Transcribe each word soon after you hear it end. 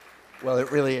Well,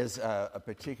 it really is a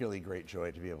particularly great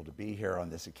joy to be able to be here on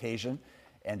this occasion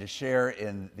and to share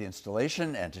in the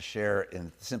installation and to share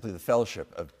in simply the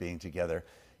fellowship of being together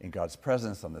in God's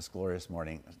presence on this glorious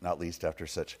morning, not least after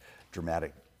such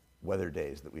dramatic weather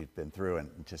days that we've been through and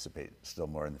anticipate still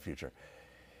more in the future.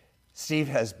 Steve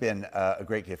has been a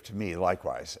great gift to me,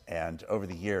 likewise, and over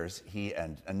the years, he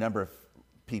and a number of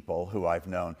people who I've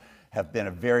known have been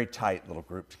a very tight little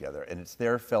group together, and it's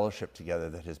their fellowship together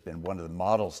that has been one of the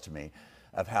models to me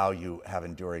of how you have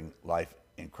enduring life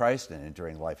in Christ and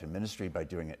enduring life in ministry by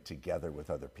doing it together with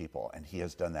other people, and he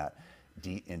has done that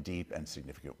in deep and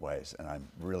significant ways, and I'm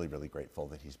really, really grateful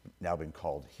that he's now been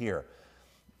called here.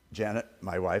 Janet,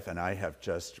 my wife, and I have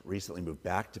just recently moved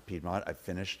back to Piedmont. I've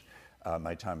finished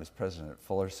my time as president at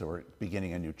Fuller, so we're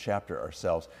beginning a new chapter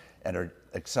ourselves and are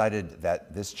excited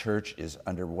that this church is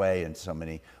underway in so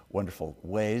many wonderful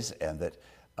ways, and that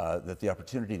the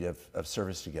opportunity of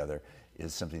service together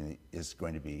is something that is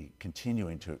going to be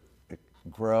continuing to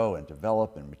grow and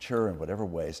develop and mature in whatever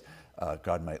ways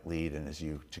God might lead and as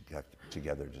you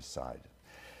together decide.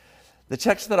 The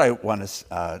text that I want us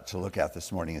to look at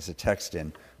this morning is a text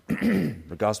in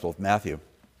the Gospel of Matthew.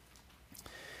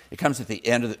 It comes at the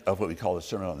end of what we call the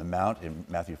Sermon on the Mount in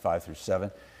Matthew 5 through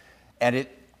 7, and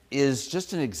it is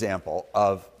just an example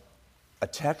of a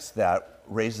text that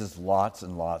raises lots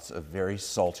and lots of very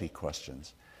salty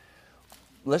questions.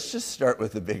 Let's just start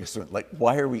with the biggest one, like,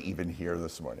 why are we even here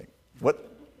this morning?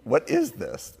 What is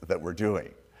this that we're doing?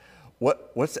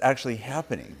 What's actually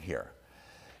happening here?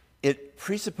 It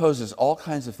presupposes all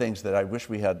kinds of things that I wish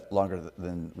we had longer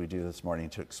than we do this morning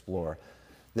to explore,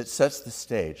 that sets the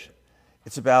stage.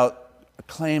 It's about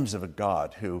claims of a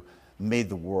God who made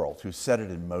the world, who set it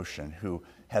in motion, who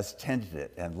has tended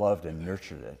it and loved and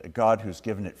nurtured it, a God who's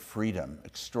given it freedom,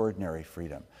 extraordinary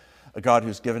freedom, a God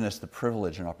who's given us the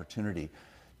privilege and opportunity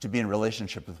to be in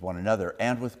relationship with one another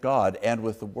and with God and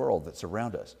with the world that's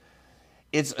around us.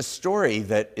 It's a story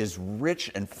that is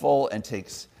rich and full and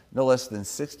takes no less than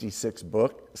 66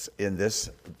 books in this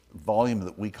volume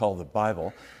that we call the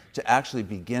Bible to actually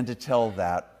begin to tell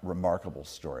that remarkable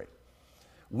story.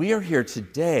 We are here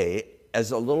today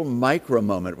as a little micro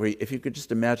moment where if you could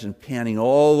just imagine panning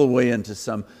all the way into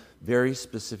some very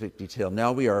specific detail.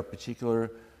 Now we are a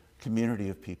particular community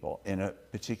of people in a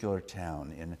particular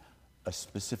town, in a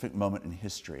specific moment in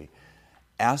history,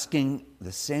 asking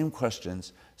the same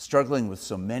questions, struggling with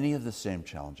so many of the same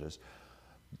challenges,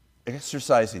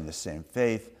 exercising the same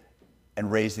faith,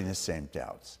 and raising the same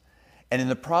doubts. And in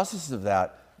the process of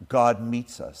that, God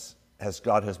meets us, as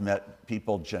God has met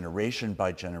people generation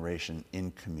by generation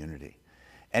in community.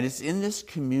 And it's in this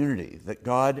community that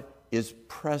God is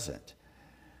present.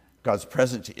 God's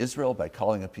present to Israel by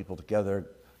calling a people together.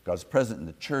 God's present in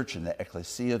the church and the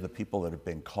ecclesia, the people that have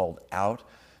been called out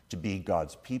to be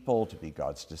God's people, to be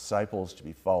God's disciples, to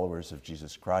be followers of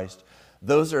Jesus Christ.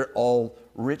 Those are all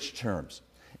rich terms.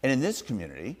 And in this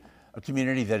community, a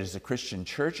community that is a Christian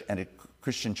church, and a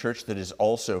Christian church that is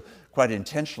also quite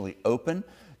intentionally open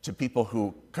to people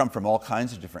who come from all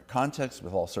kinds of different contexts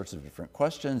with all sorts of different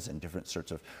questions and different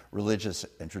sorts of religious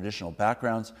and traditional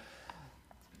backgrounds,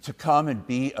 to come and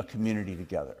be a community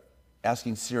together,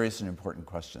 asking serious and important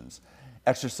questions,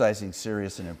 exercising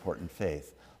serious and important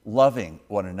faith, loving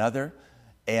one another,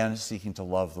 and seeking to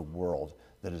love the world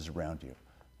that is around you.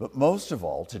 But most of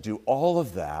all, to do all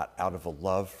of that out of a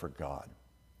love for God.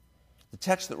 The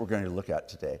text that we're going to look at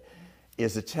today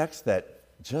is a text that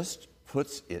just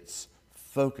puts its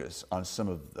focus on some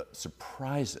of the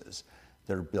surprises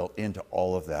that are built into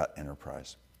all of that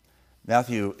enterprise.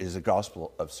 Matthew is a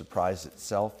gospel of surprise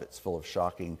itself. It's full of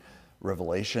shocking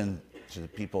revelation to the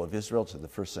people of Israel, to the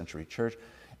first century church,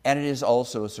 and it is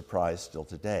also a surprise still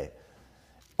today.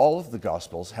 All of the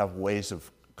gospels have ways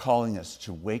of calling us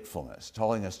to wakefulness,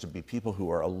 calling us to be people who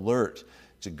are alert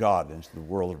to God and to the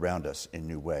world around us in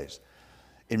new ways.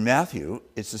 In Matthew,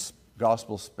 it's a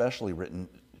gospel specially written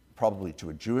probably to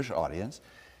a Jewish audience.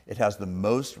 It has the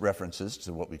most references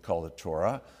to what we call the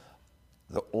Torah,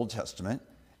 the Old Testament,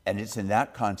 and it's in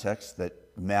that context that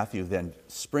Matthew then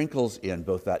sprinkles in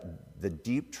both the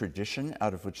deep tradition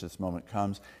out of which this moment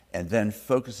comes, and then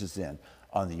focuses in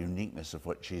on the uniqueness of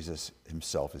what Jesus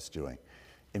himself is doing.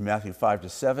 In Matthew 5 to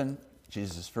 7,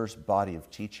 Jesus' first body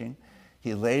of teaching,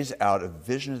 he lays out a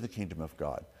vision of the kingdom of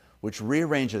God, which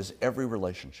rearranges every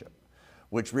relationship,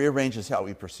 which rearranges how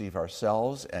we perceive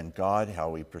ourselves and God, how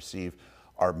we perceive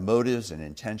our motives and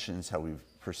intentions, how we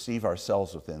perceive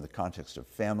ourselves within the context of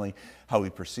family, how we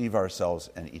perceive ourselves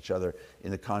and each other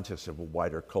in the context of a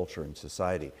wider culture and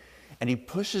society. And he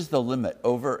pushes the limit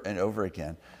over and over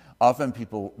again Often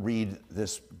people read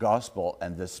this gospel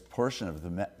and this portion of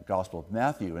the Gospel of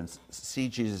Matthew and see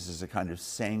Jesus as a kind of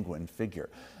sanguine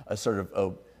figure, a sort of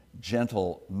a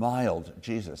gentle, mild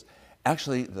Jesus.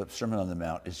 Actually, the Sermon on the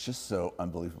Mount is just so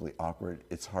unbelievably awkward,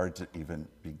 it's hard to even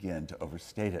begin to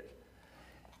overstate it.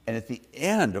 And at the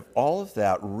end of all of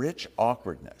that rich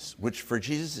awkwardness, which for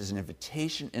Jesus is an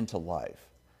invitation into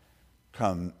life,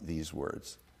 come these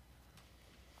words.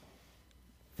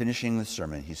 Finishing the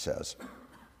sermon, he says,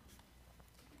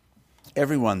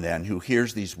 "Everyone then who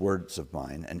hears these words of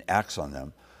mine and acts on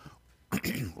them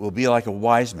will be like a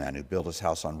wise man who built his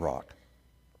house on rock.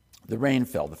 The rain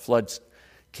fell, the floods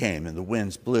came, and the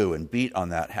winds blew and beat on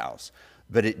that house,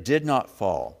 but it did not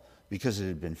fall because it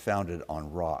had been founded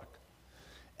on rock.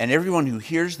 And everyone who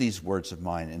hears these words of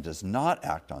mine and does not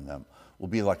act on them will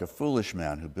be like a foolish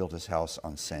man who built his house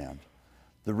on sand.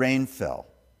 The rain fell,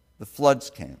 the floods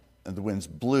came, and the winds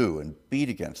blew and beat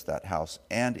against that house,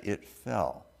 and it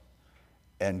fell.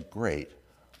 And great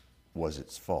was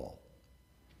its fall."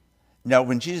 Now,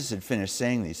 when Jesus had finished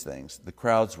saying these things, the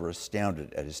crowds were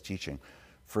astounded at his teaching,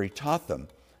 for he taught them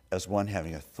as one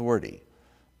having authority,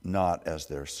 not as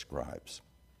their scribes.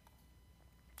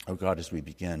 Oh God, as we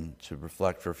begin to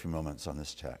reflect for a few moments on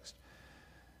this text,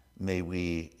 may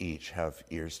we each have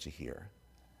ears to hear.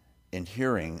 In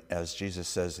hearing, as Jesus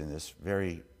says in this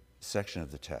very section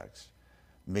of the text,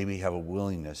 may we have a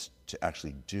willingness to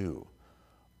actually do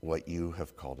what you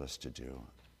have called us to do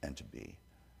and to be.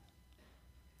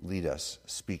 Lead us,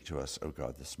 speak to us, O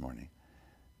God, this morning.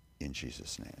 In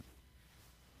Jesus' name,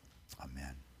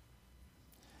 amen.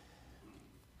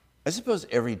 I suppose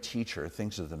every teacher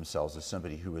thinks of themselves as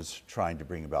somebody who is trying to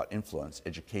bring about influence,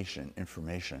 education,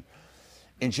 information.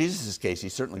 In Jesus' case, he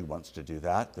certainly wants to do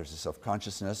that. There's a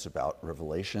self-consciousness about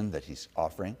revelation that he's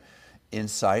offering,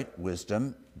 insight,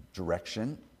 wisdom,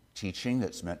 direction, teaching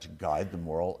that's meant to guide the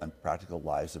moral and practical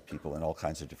lives of people in all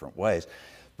kinds of different ways.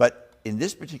 But in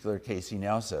this particular case, he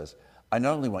now says, I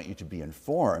not only want you to be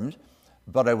informed,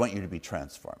 but I want you to be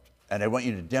transformed. And I want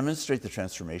you to demonstrate the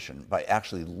transformation by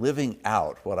actually living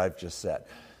out what I've just said.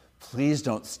 Please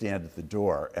don't stand at the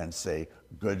door and say,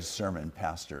 "Good sermon,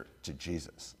 Pastor," to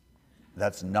Jesus.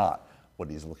 That's not what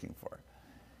he's looking for.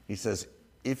 He says,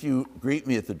 if you greet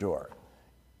me at the door,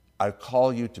 I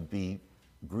call you to be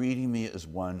greeting me as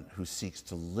one who seeks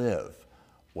to live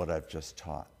what I've just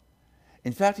taught.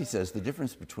 In fact, he says the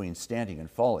difference between standing and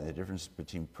falling, the difference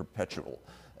between perpetual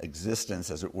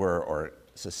existence, as it were, or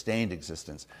sustained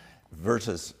existence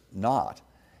versus not,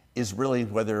 is really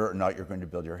whether or not you're going to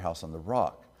build your house on the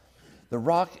rock. The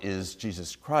rock is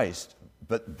Jesus Christ,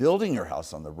 but building your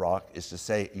house on the rock is to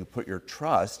say you put your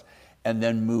trust and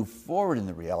then move forward in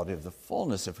the reality of the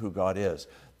fullness of who God is,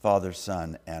 Father,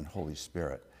 Son, and Holy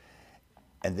Spirit.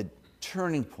 And the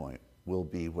turning point will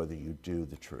be whether you do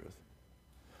the truth.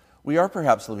 We are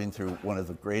perhaps living through one of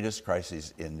the greatest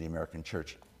crises in the American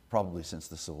church, probably since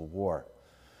the Civil War.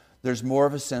 There's more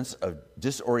of a sense of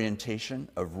disorientation,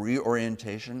 of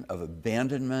reorientation, of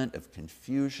abandonment, of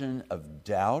confusion, of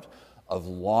doubt, of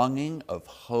longing, of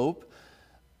hope,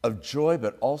 of joy,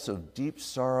 but also deep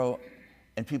sorrow,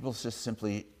 and people just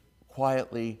simply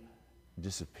quietly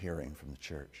disappearing from the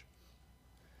church.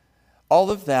 All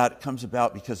of that comes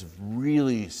about because of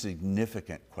really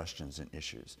significant questions and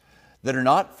issues that are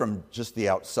not from just the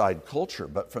outside culture,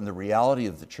 but from the reality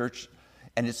of the church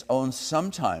and its own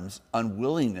sometimes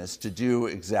unwillingness to do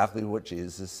exactly what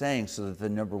Jesus is saying. So that the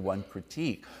number one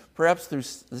critique, perhaps through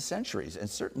the centuries, and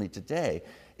certainly today,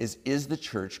 is the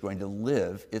church going to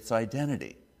live its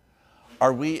identity?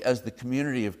 Are we, as the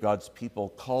community of God's people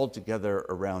called together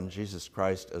around Jesus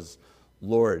Christ as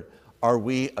Lord, are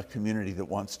we a community that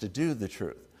wants to do the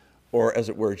truth? Or, as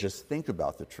it were, just think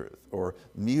about the truth or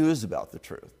muse about the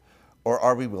truth? Or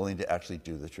are we willing to actually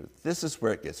do the truth? This is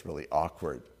where it gets really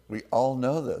awkward. We all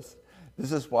know this.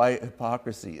 This is why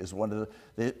hypocrisy is one of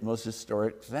the most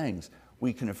historic things.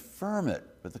 We can affirm it,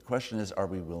 but the question is, are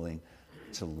we willing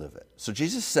to live it? So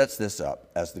Jesus sets this up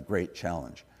as the great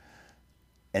challenge.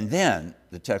 And then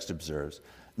the text observes,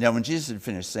 now when Jesus had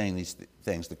finished saying these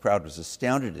things, the crowd was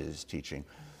astounded at his teaching,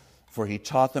 for he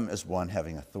taught them as one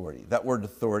having authority. That word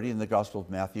authority in the Gospel of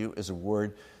Matthew is a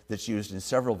word that's used in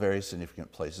several very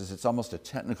significant places. It's almost a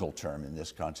technical term in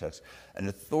this context. An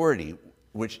authority,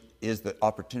 which is the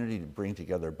opportunity to bring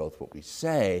together both what we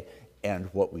say and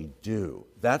what we do.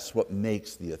 That's what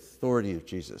makes the authority of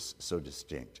Jesus so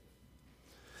distinct.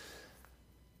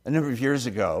 A number of years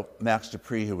ago, Max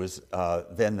Dupree, who was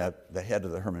then the head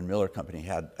of the Herman Miller Company,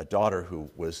 had a daughter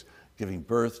who was giving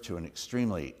birth to an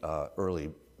extremely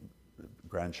early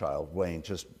grandchild weighing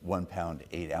just 1 pound,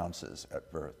 8 ounces at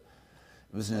birth.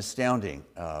 It was an astounding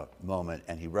moment,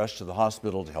 and he rushed to the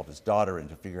hospital to help his daughter and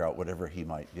to figure out whatever he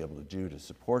might be able to do to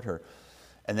support her.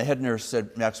 And the head nurse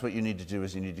said, Max, what you need to do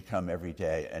is you need to come every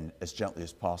day and as gently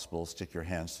as possible stick your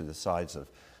hands through the sides of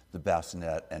the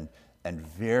bassinet and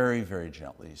very, very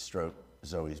gently stroke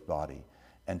Zoe's body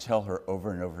and tell her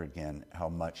over and over again how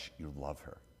much you love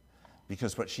her.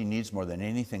 Because what she needs more than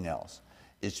anything else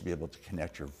is to be able to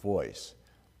connect your voice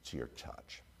to your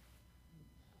touch.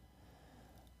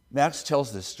 Max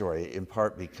tells this story in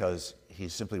part because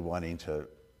he's simply wanting to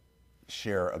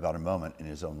share about a moment in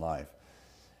his own life.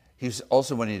 He's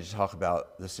also wanting to talk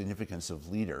about the significance of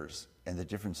leaders and the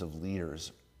difference of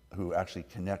leaders who actually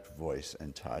connect voice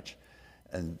and touch,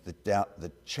 and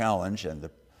the challenge and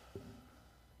the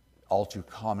all too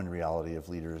common reality of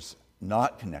leaders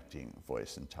not connecting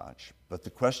voice and touch. But the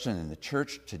question in the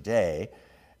church today,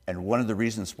 and one of the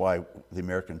reasons why the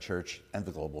American church and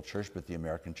the global church, but the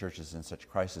American church is in such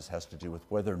crisis, has to do with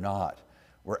whether or not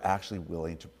we're actually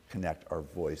willing to connect our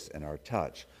voice and our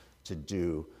touch to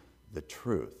do the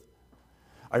truth.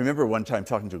 I remember one time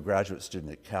talking to a graduate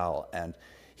student at Cal, and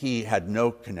he had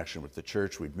no connection with the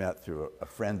church. We'd met through a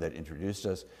friend that introduced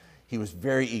us. He was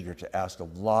very eager to ask a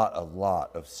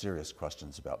lot of serious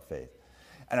questions about faith.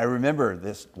 And I remember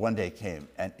this one day came,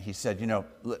 and he said,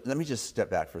 let me just step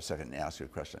back for a second and ask you a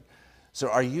question. So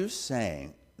are you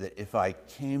saying that if I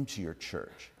came to your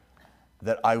church,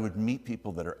 that I would meet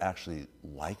people that are actually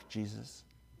like Jesus?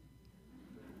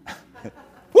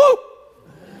 Woo!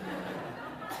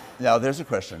 Now, there's a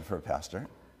question for a pastor.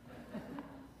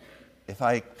 If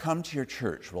I come to your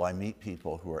church, will I meet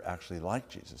people who are actually like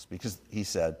Jesus? Because he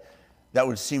said that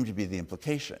would seem to be the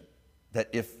implication, that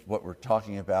if what we're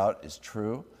talking about is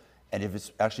true, and if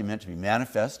it's actually meant to be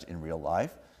manifest in real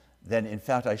life, then in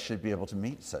fact I should be able to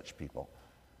meet such people.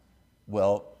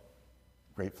 Well,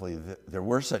 gratefully, there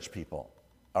were such people,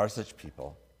 are such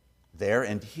people, there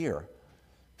and here,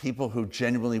 people who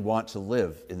genuinely want to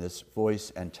live in this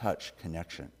voice and touch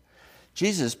connection.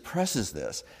 Jesus presses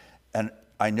this, and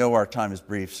I know our time is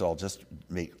brief, so I'll just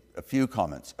make a few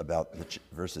comments about the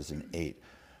verses in 8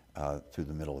 through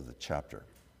the middle of the chapter.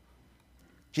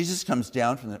 Jesus comes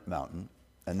down from the mountain,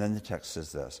 and then the text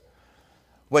says this.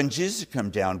 When Jesus had come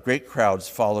down, great crowds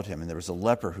followed him, and there was a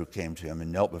leper who came to him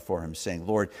and knelt before him, saying,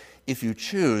 Lord, if you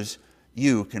choose,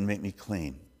 you can make me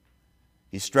clean.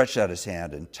 He stretched out his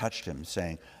hand and touched him,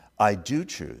 saying, I do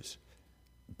choose,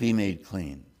 be made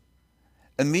clean.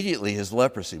 Immediately his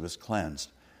leprosy was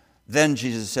cleansed. Then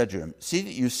Jesus said to him, see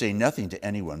that you say nothing to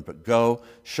anyone, but go,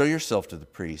 show yourself to the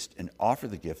priest, and offer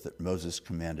the gift that Moses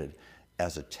commanded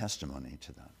as a testimony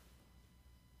to them.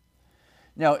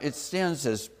 Now, it stands,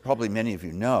 as probably many of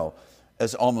you know,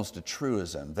 as almost a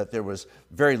truism that there was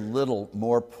very little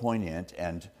more poignant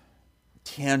and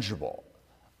tangible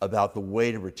about the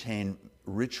way to retain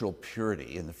ritual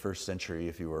purity in the first century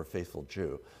if you were a faithful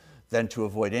Jew than to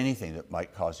avoid anything that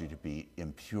might cause you to be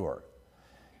impure.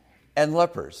 And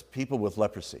lepers, people with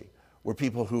leprosy, were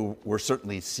people who were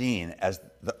certainly seen as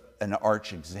an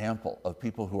arch example of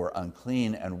people who are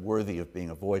unclean and worthy of being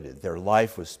avoided. Their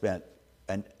life was spent,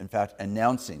 and in fact,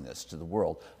 announcing this to the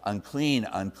world, unclean,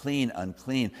 unclean,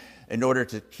 unclean, in order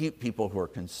to keep people who are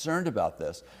concerned about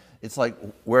this. It's like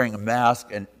wearing a mask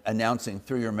and announcing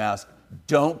through your mask,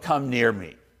 don't come near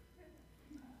me.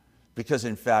 Because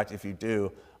in fact, if you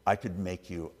do, I could make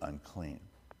you unclean.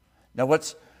 Now,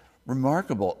 what's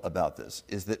remarkable about this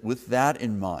is that with that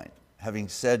in mind, having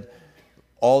said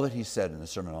all that he said in the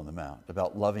Sermon on the Mount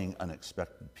about loving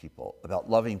unexpected people, about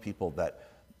loving people that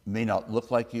may not look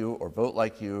like you or vote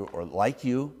like you or like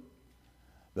you,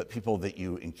 but people that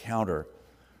you encounter,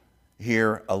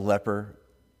 here a leper,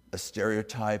 a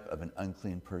stereotype of an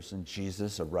unclean person,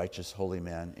 Jesus, a righteous, holy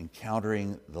man,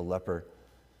 encountering the leper.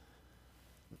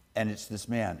 And it's this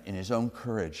man, in his own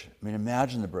courage. I mean,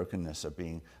 imagine the brokenness of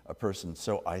being a person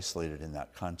so isolated in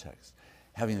that context.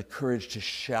 Having the courage to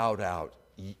shout out,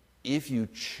 if you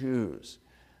choose,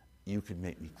 you could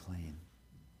make me clean.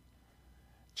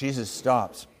 Jesus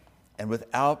stops, and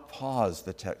without pause,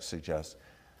 the text suggests,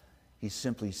 he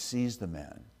simply sees the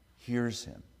man, hears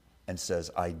him, and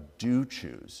says, I do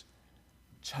choose,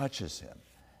 touches him,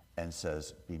 and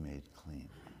says, be made clean.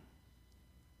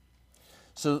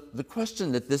 So the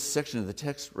question that this section of the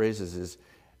text raises is,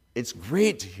 it's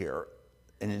great to hear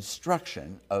an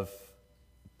instruction of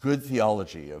good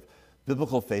theology, of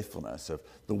biblical faithfulness, of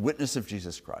the witness of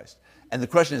Jesus Christ. And the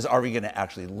question is, are we going to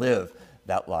actually live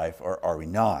that life or are we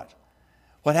not?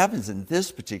 What happens in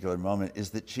this particular moment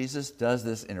is that Jesus does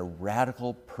this in a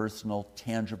radical, personal,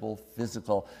 tangible,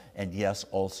 physical, and yes,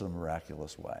 also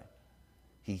miraculous way.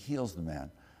 He heals the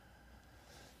man.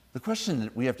 The question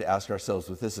that we have to ask ourselves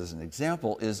with this as an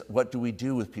example is, what do we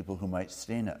do with people who might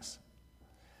stain us?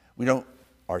 We don't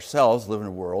ourselves live in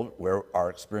a world where our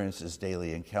experience is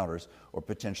daily encounters or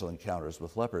potential encounters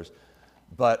with lepers,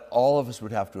 but all of us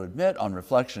would have to admit on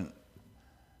reflection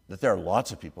that there are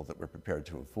lots of people that we're prepared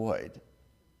to avoid.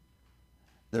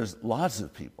 There's lots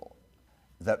of people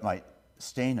that might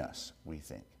stain us, we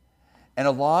think. And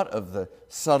a lot of the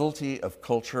subtlety of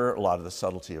culture, a lot of the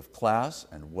subtlety of class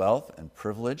and wealth and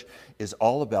privilege is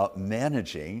all about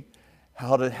managing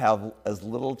how to have as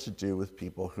little to do with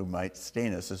people who might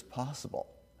stain us as possible,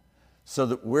 so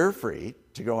that we're free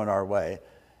to go on our way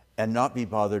and not be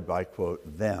bothered by,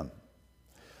 quote, them.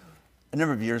 A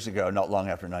number of years ago, not long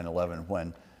after 9/11,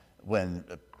 when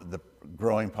the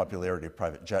growing popularity of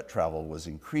private jet travel was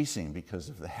increasing because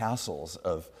of the hassles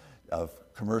of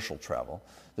commercial travel,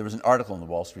 there was an article in the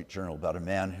Wall Street Journal about a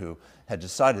man who had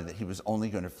decided that he was only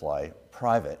going to fly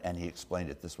private, and he explained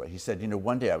it this way. He said,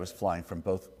 one day I was flying from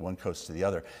both one coast to the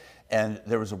other, and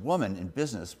there was a woman in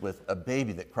business with a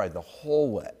baby that cried the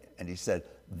whole way, and he said,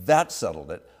 that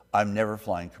settled it. I'm never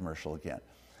flying commercial again.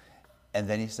 And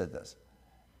then he said this,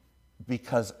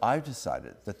 because I've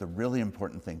decided that the really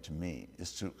important thing to me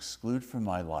is to exclude from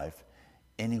my life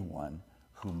anyone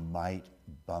who might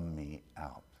bum me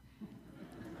out.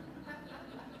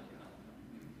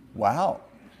 Wow.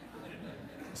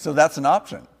 So that's an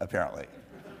option, apparently.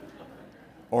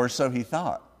 Or so he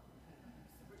thought.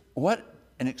 What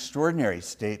an extraordinary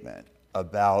statement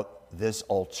about this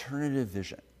alternative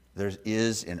vision there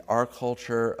is in our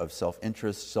culture of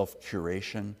self-interest,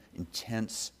 self-curation,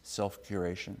 intense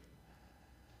self-curation,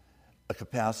 a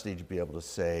capacity to be able to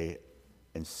say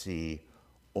and see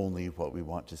only what we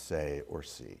want to say or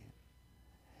see.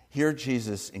 Here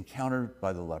Jesus, encountered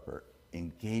by the leper,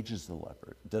 engages the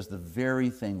leper, does the very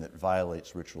thing that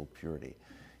violates ritual purity,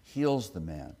 heals the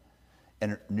man,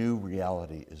 and a new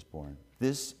reality is born.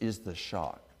 This is the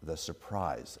shock, the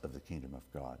surprise of the kingdom of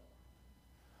God.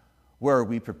 Where are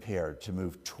we prepared to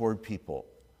move toward people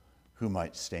who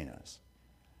might stain us?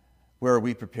 Where are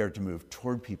we prepared to move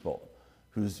toward people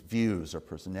whose views or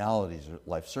personalities or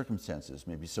life circumstances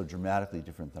may be so dramatically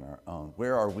different than our own?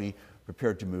 Where are we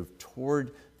prepared to move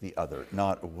toward the other,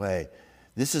 not away?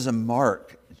 This is a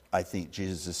mark, I think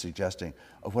Jesus is suggesting,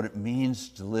 of what it means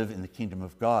to live in the kingdom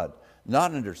of God,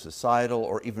 not under societal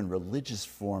or even religious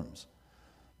forms,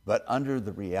 but under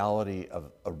the reality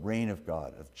of a reign of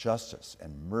God, of justice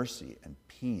and mercy and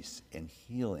peace and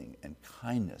healing and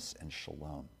kindness and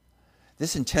shalom.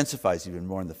 This intensifies even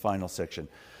more in the final section.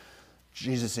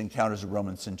 Jesus encounters a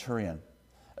Roman centurion,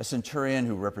 a centurion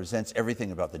who represents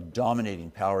everything about the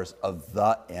dominating powers of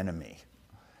the enemy.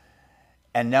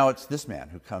 And now it's this man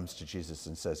who comes to Jesus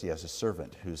and says he has a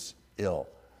servant who's ill.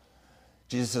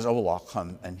 Jesus says, oh, well, I'll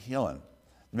come and heal him.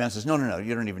 The man says, no,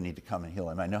 you don't even need to come and heal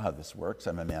him. I know how this works.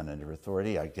 I'm a man under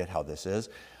authority. I get how this is.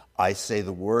 I say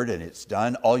the word and it's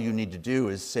done. All you need to do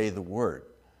is say the word.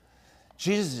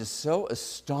 Jesus is so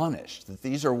astonished that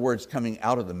these are words coming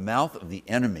out of the mouth of the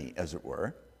enemy, as it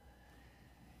were.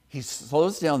 He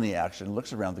slows down the action,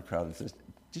 looks around the crowd and says,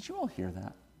 did you all hear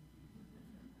that?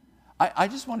 I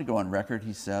just want to go on record,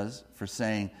 he says, for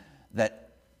saying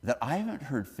that I haven't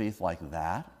heard faith like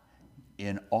that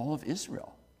in all of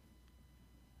Israel.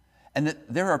 And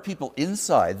that there are people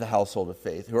inside the household of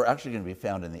faith who are actually going to be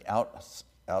found in the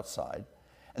outside.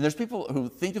 And there's people who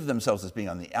think of themselves as being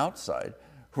on the outside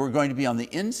who are going to be on the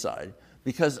inside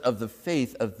because of the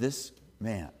faith of this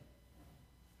man.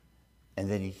 And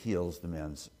then he heals the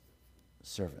man's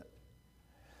servant.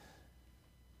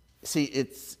 See,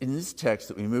 it's in this text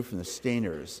that we move from the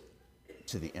stainers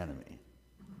to the enemy.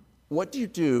 What do you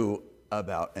do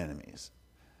about enemies?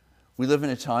 We live in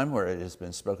a time where it has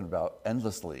been spoken about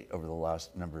endlessly over the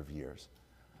last number of years.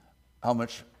 How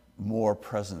much more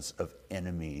presence of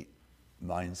enemy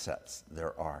mindsets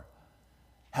there are.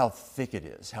 How thick it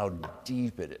is, how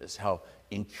deep it is, how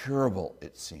incurable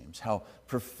it seems, how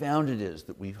profound it is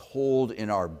that we hold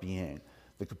in our being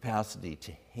the capacity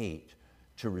to hate,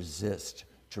 to resist,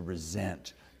 to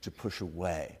resent, to push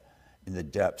away in the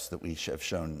depths that we have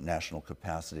shown national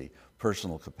capacity,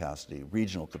 personal capacity,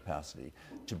 regional capacity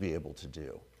to be able to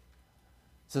do.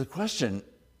 So the question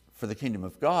for the kingdom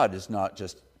of God is not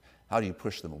just how do you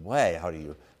push them away, how do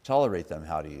you tolerate them,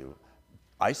 how do you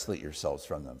isolate yourselves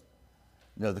from them?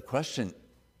 No, the question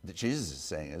that Jesus is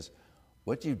saying is,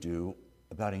 what do you do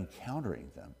about encountering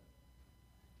them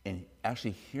and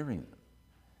actually hearing them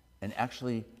and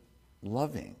actually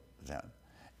loving them?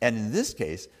 And in this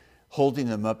case, holding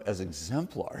them up as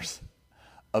exemplars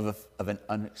of an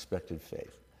unexpected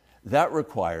faith. That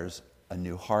requires a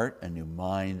new heart, a new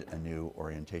mind, a new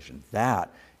orientation.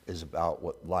 That is about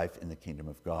what life in the kingdom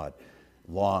of God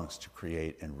longs to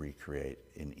create and recreate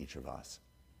in each of us.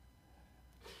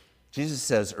 Jesus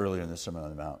says earlier in the Sermon on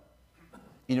the Mount,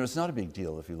 it's not a big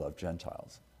deal if you love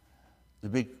Gentiles. The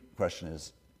big question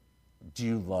is, do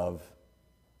you love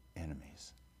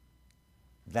enemies?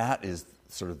 That is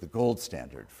sort of the gold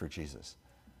standard for Jesus.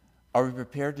 Are we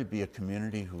prepared to be a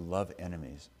community who love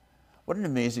enemies? What an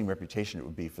amazing reputation it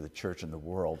would be for the church and the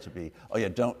world to be,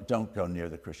 don't go near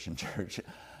the Christian church,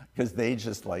 because they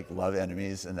just love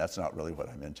enemies, and that's not really what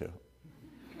I'm into.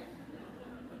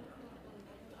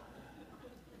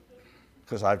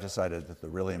 Because I've decided that the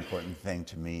really important thing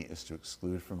to me is to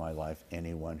exclude from my life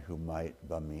anyone who might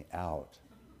bum me out.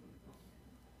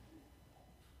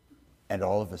 And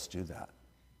all of us do that.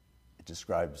 It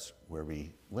describes where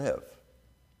we live.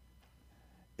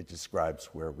 It describes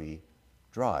where we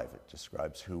drive. It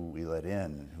describes who we let in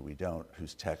and who we don't,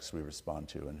 whose texts we respond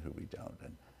to and who we don't,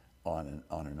 and on and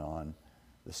on and on.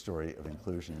 The story of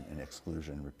inclusion and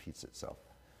exclusion repeats itself.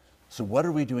 So what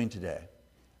are we doing today?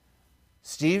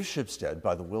 Steve Shipstead,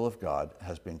 by the will of God,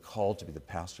 has been called to be the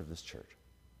pastor of this church.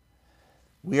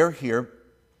 We are here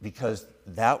because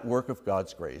that work of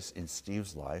God's grace in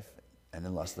Steve's life and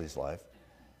in Leslie's life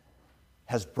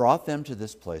has brought them to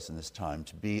this place in this time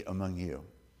to be among you,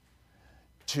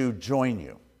 to join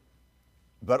you,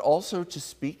 but also to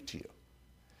speak to you,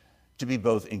 to be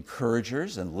both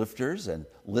encouragers and lifters and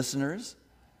listeners,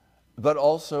 but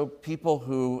also people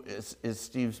who, as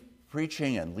Steve's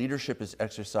preaching and leadership is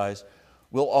exercised,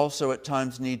 will also at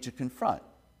times need to confront,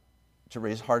 to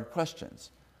raise hard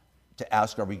questions, to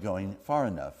ask, are we going far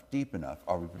enough, deep enough?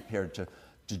 Are we prepared to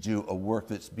do a work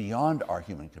that's beyond our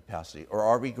human capacity? Or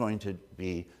are we going to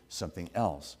be something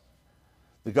else?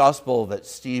 The gospel that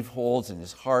Steve holds in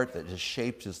his heart, that has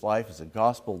shaped his life, is a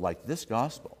gospel like this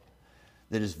gospel,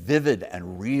 that is vivid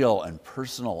and real and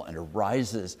personal and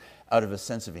arises out of a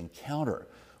sense of encounter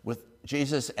with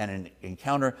Jesus, and an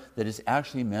encounter that is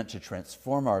actually meant to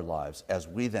transform our lives as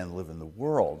we then live in the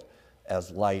world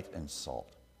as light and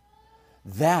salt.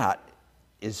 That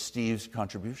is Steve's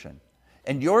contribution.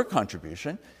 And your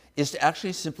contribution is to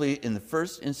actually simply, in the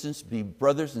first instance, be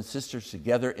brothers and sisters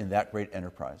together in that great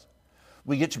enterprise.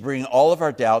 We get to bring all of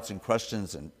our doubts and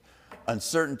questions and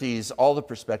uncertainties, all the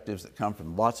perspectives that come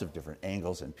from lots of different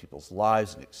angles in people's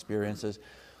lives and experiences,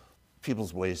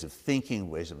 people's ways of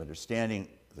thinking, ways of understanding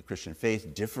the Christian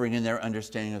faith, differing in their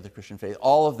understanding of the Christian faith.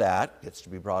 All of that gets to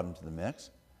be brought into the mix.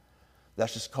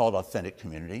 That's just called authentic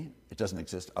community. It doesn't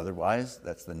exist otherwise.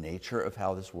 That's the nature of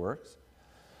how this works.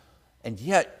 And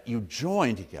yet you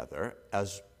join together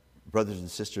as brothers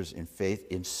and sisters in faith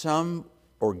in some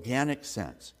organic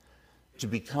sense to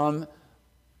become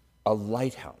a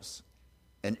lighthouse,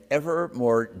 an ever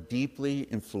more deeply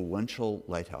influential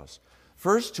lighthouse.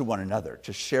 First to one another,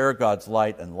 to share God's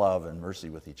light and love and mercy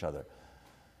with each other,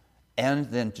 and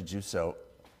then to do so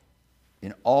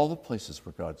in all the places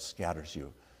where God scatters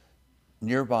you,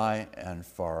 nearby and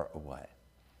far away.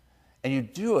 And you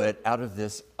do it out of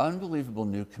this unbelievable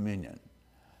new communion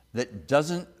that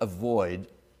doesn't avoid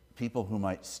people who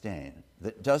might stain,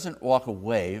 that doesn't walk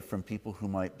away from people who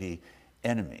might be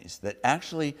enemies, that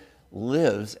actually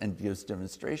lives and gives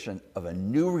demonstration of a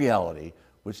new reality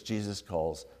which Jesus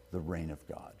calls the reign of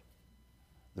God.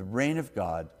 The reign of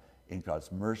God in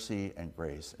God's mercy and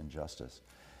grace and justice.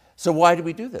 So why do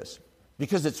we do this?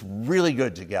 Because it's really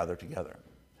good to gather together,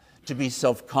 to be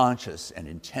self-conscious and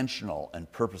intentional and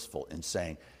purposeful in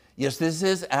saying, yes, this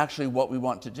is actually what we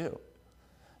want to do.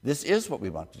 This is what we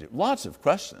want to do. Lots of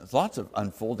questions, lots of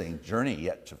unfolding journey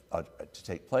yet to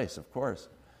take place, of course.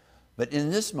 But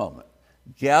in this moment,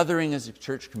 gathering as a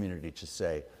church community to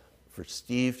say, for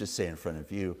Steve to say in front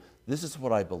of you, this is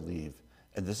what I believe,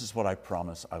 and this is what I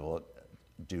promise I will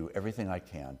do everything I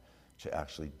can to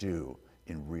actually do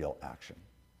in real action.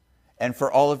 And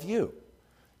for all of you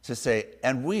to say,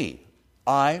 and we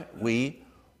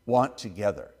want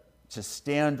together to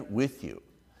stand with you,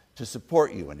 to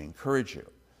support you and encourage you,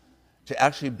 to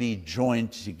actually be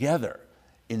joined together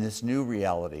in this new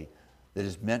reality that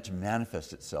is meant to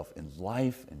manifest itself in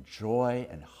life and joy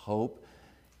and hope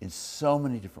in so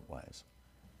many different ways.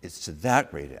 It's to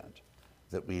that great end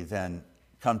that we then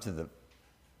come to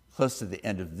close to the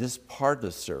end of this part of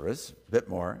the service, a bit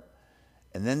more,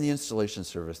 and then the installation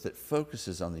service that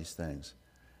focuses on these things.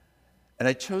 And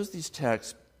I chose these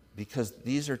texts because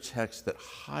these are texts that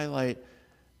highlight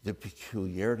the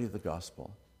peculiarity of the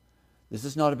gospel. This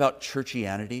is not about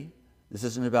churchianity. This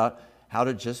isn't about how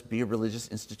to just be a religious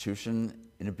institution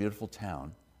in a beautiful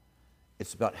town.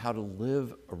 It's about how to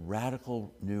live a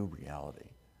radical new reality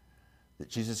that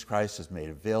Jesus Christ has made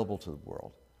available to the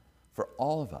world for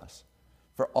all of us,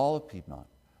 for all of Piedmont,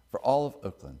 for all of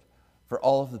Oakland, for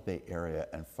all of the Bay Area,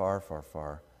 and far, far,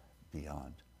 far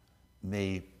beyond.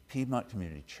 May Piedmont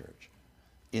Community Church,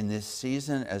 in this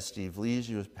season as Steve leads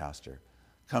you as pastor,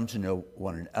 come to know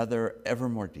one another ever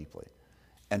more deeply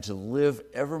and to live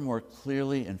ever more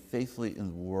clearly and faithfully in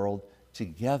the world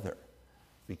together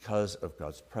because of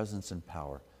God's presence and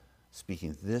power,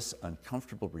 speaking this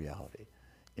uncomfortable reality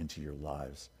into your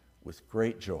lives with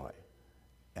great joy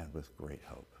and with great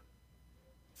hope.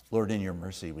 Lord, in your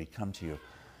mercy, we come to you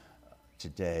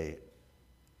today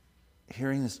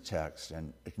hearing this text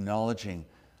and acknowledging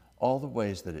all the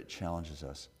ways that it challenges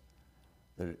us,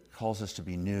 that it calls us to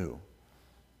be new.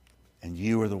 And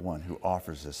you are the one who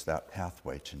offers us that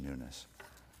pathway to newness.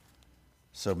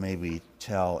 So may we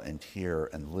tell and hear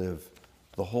and live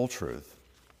the whole truth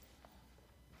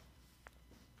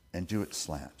and do it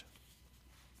slant,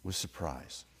 with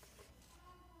surprise,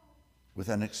 with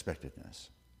unexpectedness,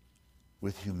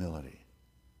 with humility,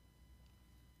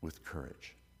 with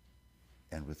courage,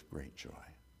 and with great joy.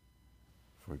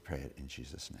 For we pray it in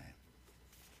Jesus' name.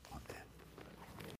 Amen.